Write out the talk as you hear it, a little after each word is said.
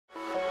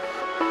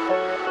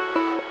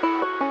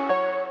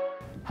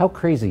How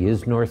crazy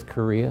is North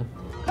Korea?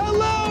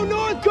 Hello,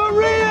 North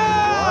Korea!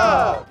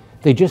 Wow.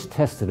 They just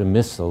tested a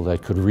missile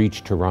that could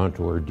reach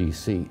Toronto or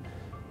DC.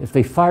 If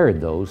they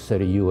fired those, said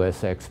a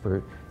US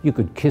expert, you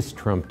could kiss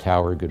Trump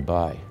Tower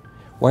goodbye.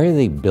 Why are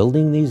they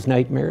building these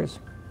nightmares?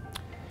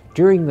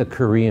 During the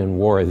Korean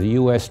War, the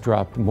US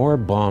dropped more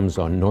bombs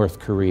on North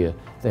Korea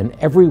than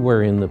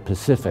everywhere in the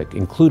Pacific,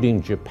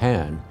 including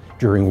Japan,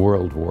 during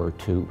World War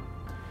II.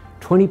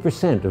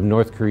 20% of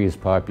North Korea's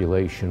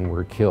population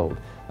were killed,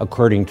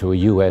 according to a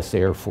US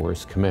Air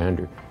Force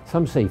commander.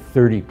 Some say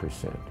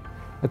 30%.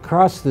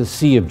 Across the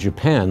Sea of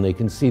Japan, they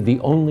can see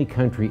the only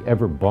country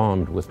ever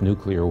bombed with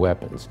nuclear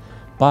weapons,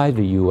 by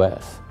the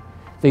US.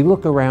 They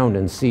look around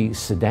and see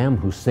Saddam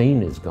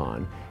Hussein is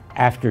gone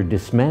after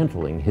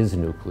dismantling his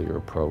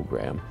nuclear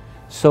program.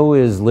 So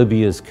is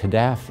Libya's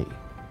Gaddafi.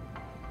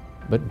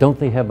 But don't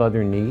they have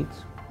other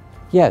needs?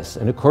 Yes,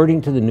 and according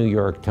to the New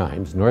York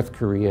Times, North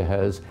Korea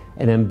has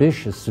an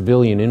ambitious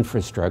civilian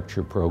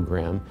infrastructure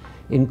program,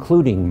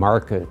 including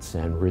markets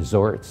and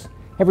resorts.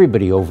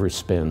 Everybody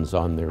overspends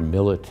on their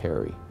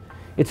military.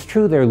 It's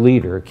true their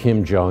leader,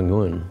 Kim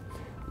Jong-un,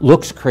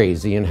 looks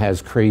crazy and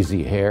has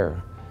crazy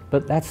hair,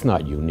 but that's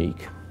not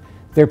unique.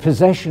 Their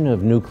possession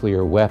of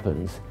nuclear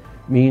weapons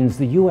means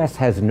the US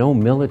has no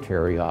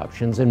military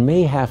options and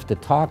may have to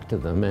talk to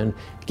them and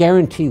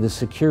guarantee the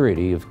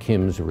security of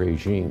Kim's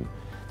regime.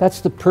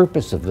 That's the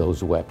purpose of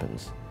those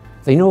weapons.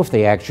 They know if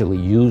they actually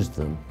used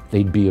them,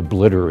 they'd be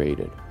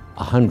obliterated,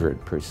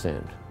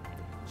 100%.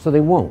 So they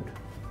won't,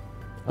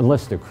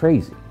 unless they're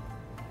crazy.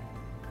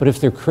 But if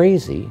they're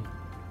crazy,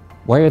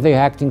 why are they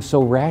acting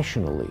so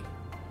rationally?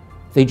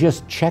 They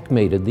just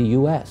checkmated the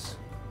US.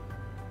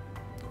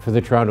 For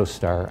the Toronto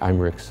Star, I'm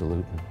Rick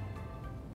Salutin.